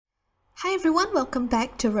Hi everyone, welcome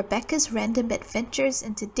back to Rebecca's Random Adventures,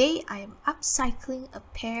 and today I am upcycling a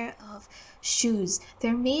pair of shoes.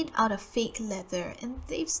 They're made out of fake leather and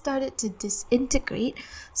they've started to disintegrate,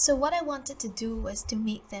 so what I wanted to do was to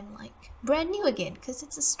make them like brand new again because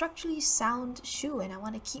it's a structurally sound shoe and I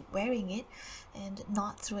want to keep wearing it and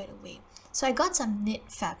not throw it away. So I got some knit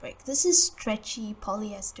fabric. This is stretchy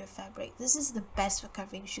polyester fabric. This is the best for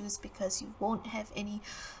covering shoes because you won't have any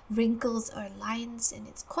wrinkles or lines and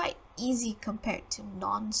it's quite easy compared to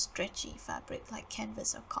non-stretchy fabric like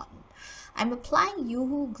canvas or cotton. I'm applying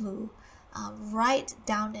UHU glue right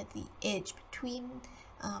down at the edge between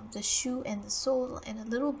the shoe and the sole and a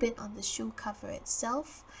little bit on the shoe cover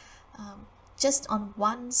itself, just on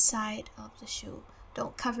one side of the shoe.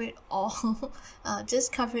 Don't cover it all,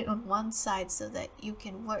 just cover it on one side so that you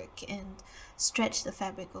can work and stretch the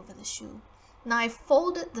fabric over the shoe. Now I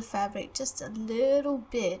folded the fabric just a little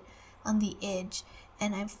bit on the edge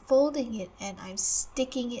and I'm folding it and I'm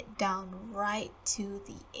sticking it down right to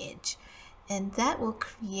the edge, and that will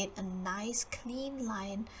create a nice clean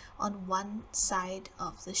line on one side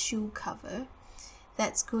of the shoe cover.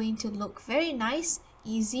 That's going to look very nice,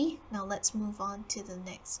 easy. Now let's move on to the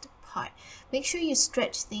next part. Make sure you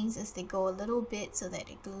stretch things as they go a little bit so that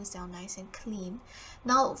it glues down nice and clean.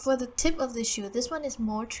 Now for the tip of the shoe, this one is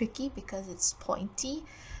more tricky because it's pointy.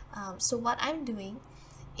 So what I'm doing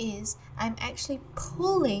is I'm actually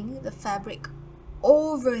pulling the fabric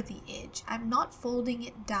over the edge. I'm not folding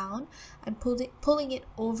it down, I'm pulling it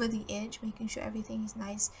over the edge, making sure everything is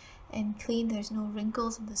nice and clean. There's no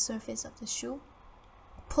wrinkles on the surface of the shoe.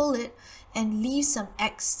 Pull it and leave some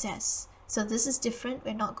excess. So this is different.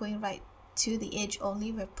 We're not going right to the edge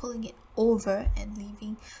only, we're pulling it over and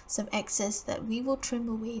leaving some excess that we will trim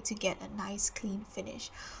away to get a nice clean finish.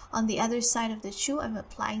 On the other side of the shoe, I'm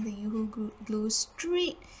applying the UHU glue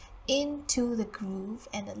straight into the groove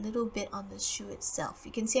and a little bit on the shoe itself.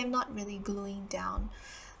 You can see I'm not really gluing down.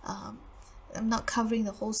 I'm not covering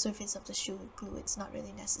the whole surface of the shoe with glue. It's not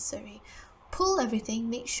really necessary. Pull everything,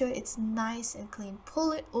 make sure it's nice and clean.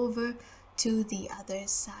 Pull it over to the other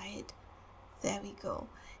side. There we go.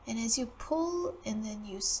 And as you pull and then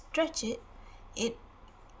you stretch it, it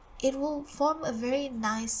will form a very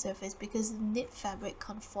nice surface because the knit fabric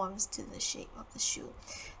conforms to the shape of the shoe.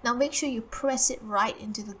 Now make sure you press it right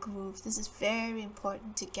into the groove. This is very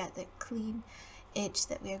important to get the clean edge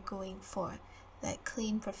that we are going for. That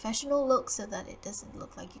clean professional look so that it doesn't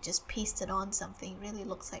look like you just pasted on something. It really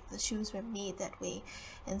looks like the shoes were made that way,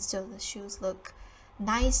 and so the shoes look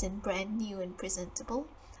nice and brand new and presentable.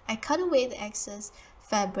 I cut away the excess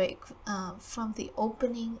fabric from the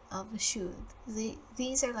opening of the shoe.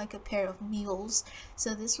 These are like a pair of mules,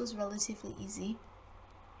 so this was relatively easy.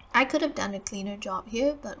 I could have done a cleaner job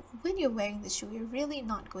here, but when you're wearing the shoe, you're really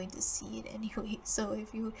not going to see it anyway. So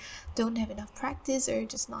if you don't have enough practice or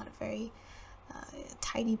just not a very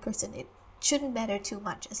tidy person, it shouldn't matter too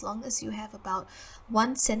much as long as you have about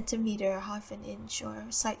 1 centimeter, half an inch, or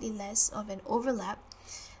slightly less of an overlap.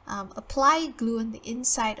 Apply glue on the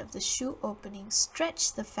inside of the shoe opening,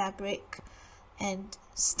 stretch the fabric and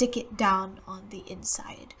stick it down on the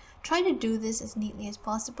inside. Try to do this as neatly as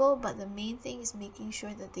possible, but the main thing is making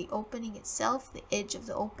sure that the opening itself, the edge of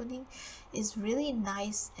the opening, is really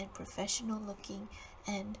nice and professional looking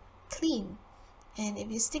and clean. And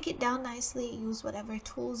if you stick it down nicely, use whatever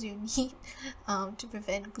tools you need to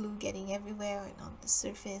prevent glue getting everywhere and on the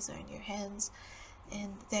surface or in your hands.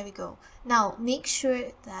 And there we go. Now make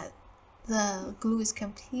sure that the glue is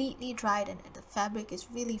completely dried and the fabric is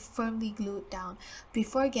really firmly glued down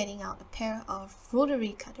before getting out a pair of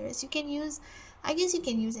rotary cutters. You can use, I guess you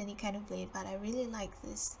can use any kind of blade, but I really like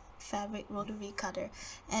this fabric rotary cutter,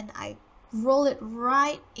 and I roll it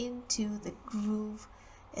right into the groove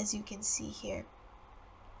as you can see here.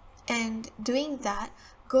 And doing that,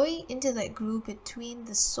 going into that groove between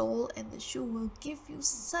the sole and the shoe will give you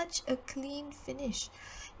such a clean finish.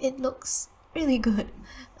 It looks really good,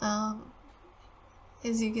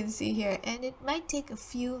 as you can see here, and it might take a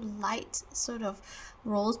few light sort of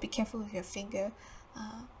rolls. Be careful with your finger,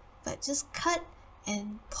 but just cut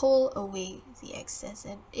and pull away the excess,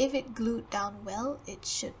 and if it glued down well, it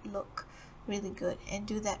should look really good. And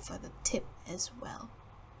do that for the tip as well.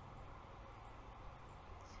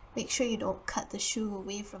 Make sure you don't cut the shoe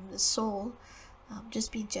away from the sole.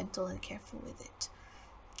 Just be gentle and careful with it.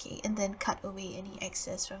 Okay, and then cut away any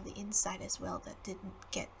excess from the inside as well that didn't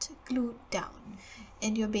get glued down.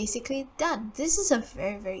 And you're basically done. This is a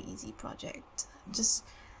very, very easy project. Just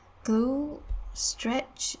glue,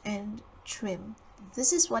 stretch, and trim.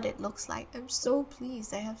 This is what it looks like. I'm so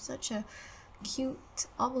pleased. I have such a cute,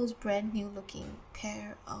 almost brand new looking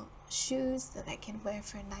pair of shoes that I can wear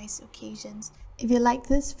for nice occasions. If you like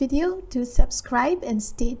this video, do subscribe and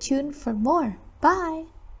stay tuned for more. Bye!